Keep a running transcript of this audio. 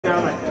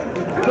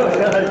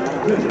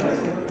Another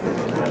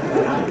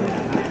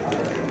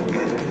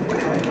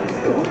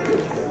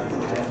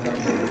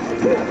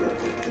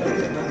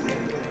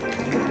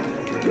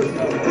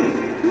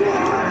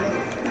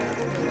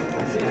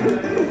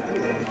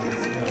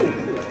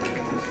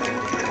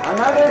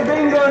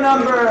bingo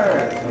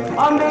number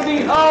under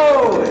the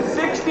O,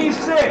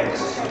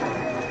 66.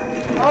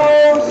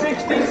 O,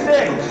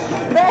 66.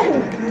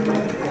 Ben,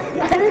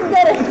 I didn't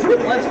get it.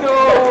 Let's go.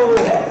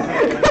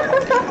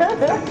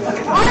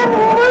 I'm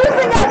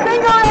losing at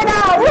bingo right now.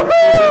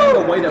 Woohoo!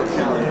 The whiteout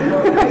challenge.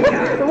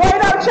 The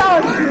whiteout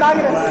challenge. You're not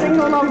getting a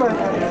single number.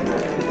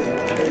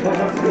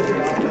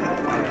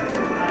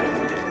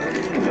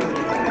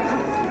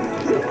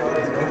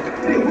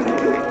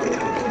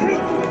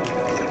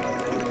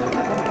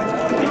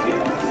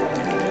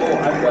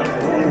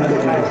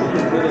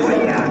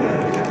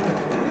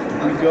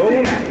 You go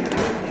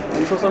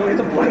until someone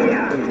gets a blank,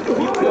 and you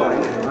keep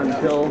going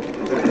until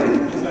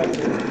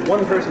there's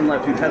one person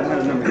left who hasn't had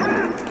a number. So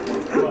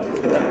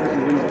that person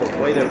wins the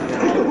whiteout.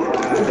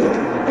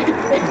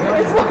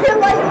 It's looking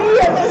like me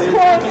at this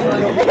point.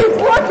 It's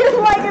looking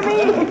like me.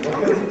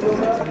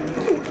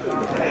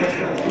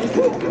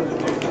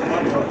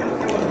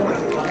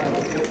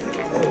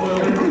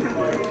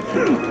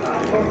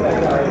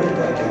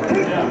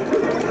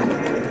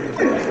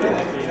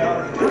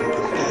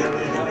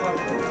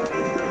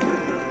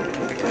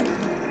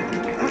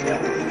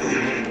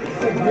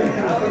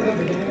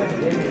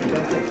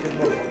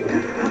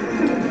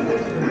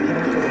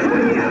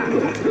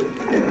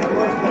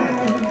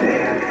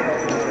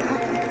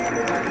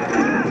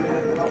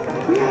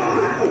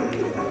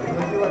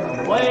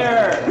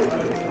 Player,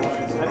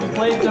 have you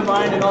played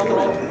Divine and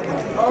Ultimate?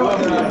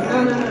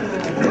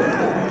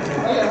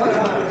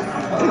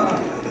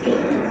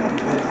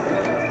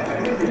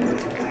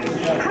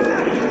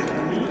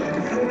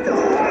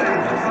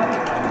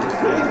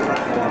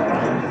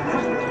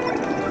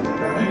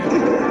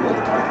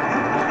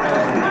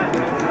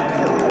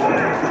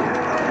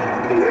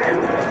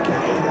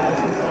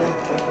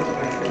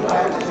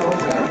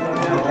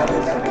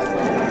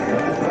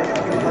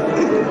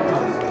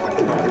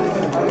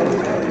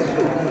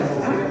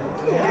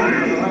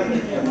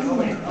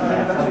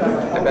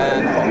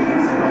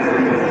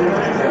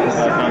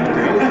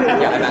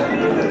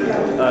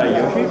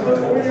 Yoshi?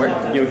 Where?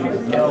 Yoshi.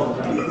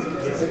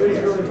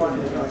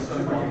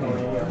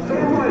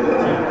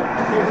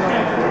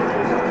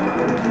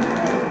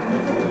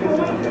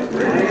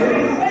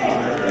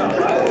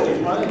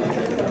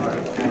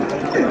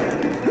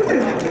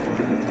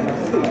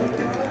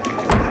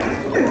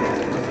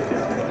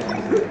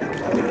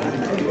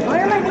 Why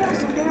am I getting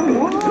so damn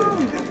long?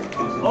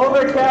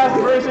 Overcast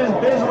versus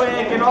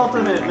Biswick and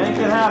Ultimate. Make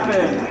it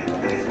happen.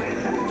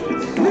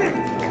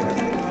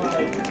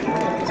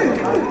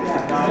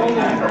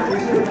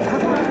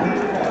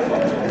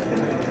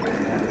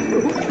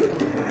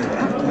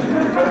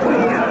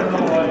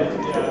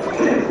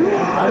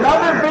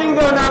 Another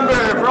bingo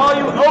number for all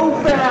you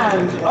O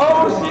fans.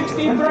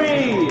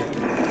 O63.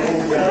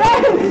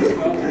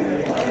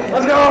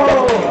 Let's go.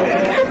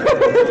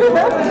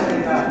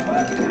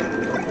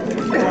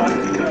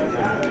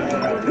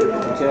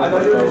 I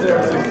thought you were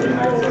there.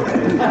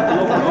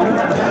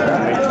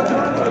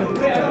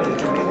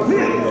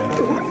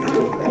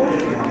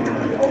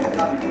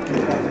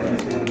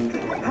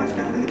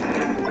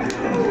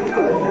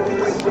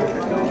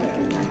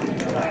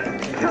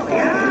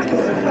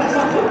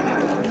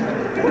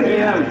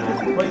 DM.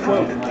 Play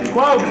quote.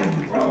 Quote.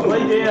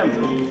 Play DM.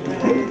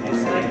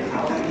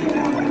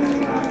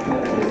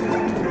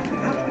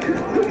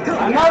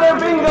 Another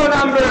bingo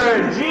number.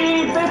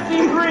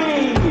 G53.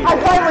 I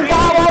finally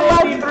got one.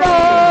 Let's go.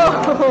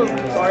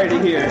 Sorry to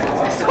hear.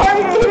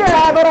 Sorry to hear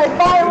that, but I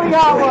finally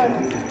got one.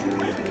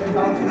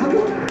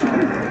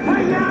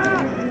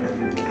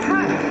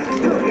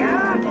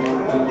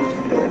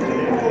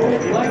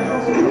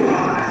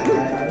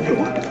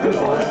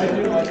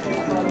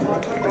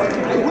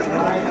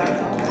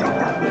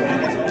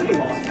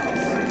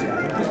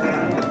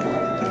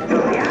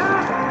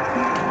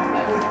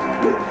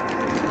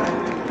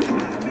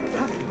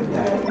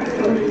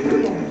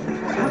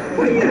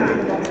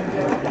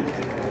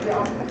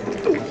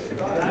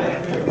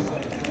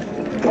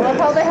 I love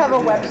how they have a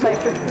website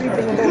for free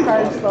bingo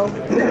cards, though.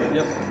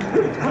 Yep.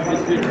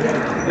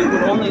 It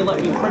would only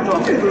let me print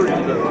off 30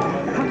 though.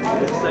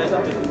 It says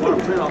if you want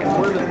to print off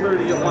more than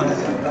 30 at once,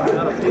 you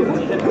gotta pay the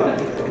hit back.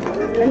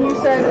 And you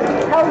said,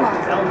 hell no.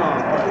 Hell no.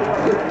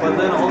 But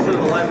then also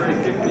the library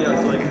kicked me out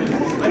so I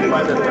couldn't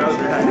buy their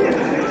browser hack.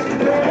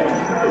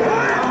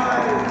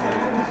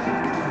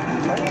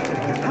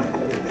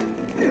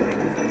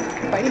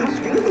 Fighting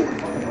street?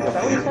 Is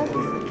that what you said?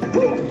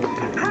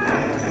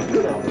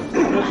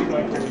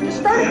 Just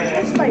start it.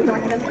 Just fight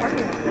like that.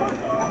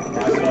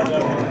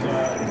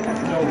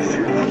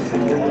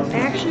 I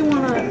actually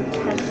want to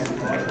test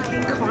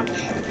conch.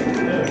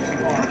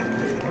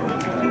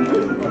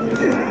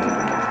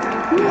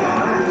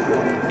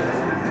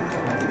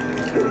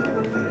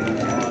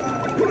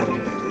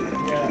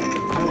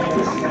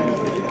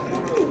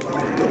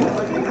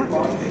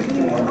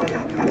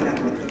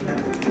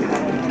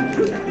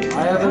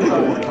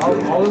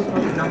 all those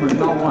fucking numbers,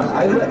 not one.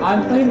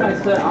 I'm playing my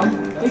set.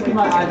 I'm taking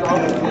my eyes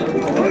off the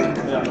game,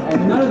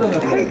 and none of them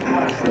are fake.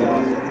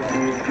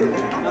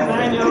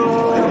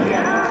 Nathaniel!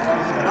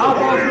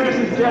 Alphonse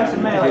versus Jeff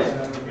Melee.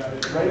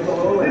 Right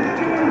below it.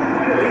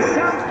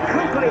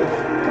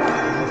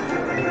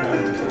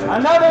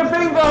 Another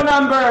bingo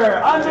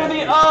number under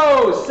the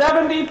O,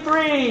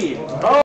 73.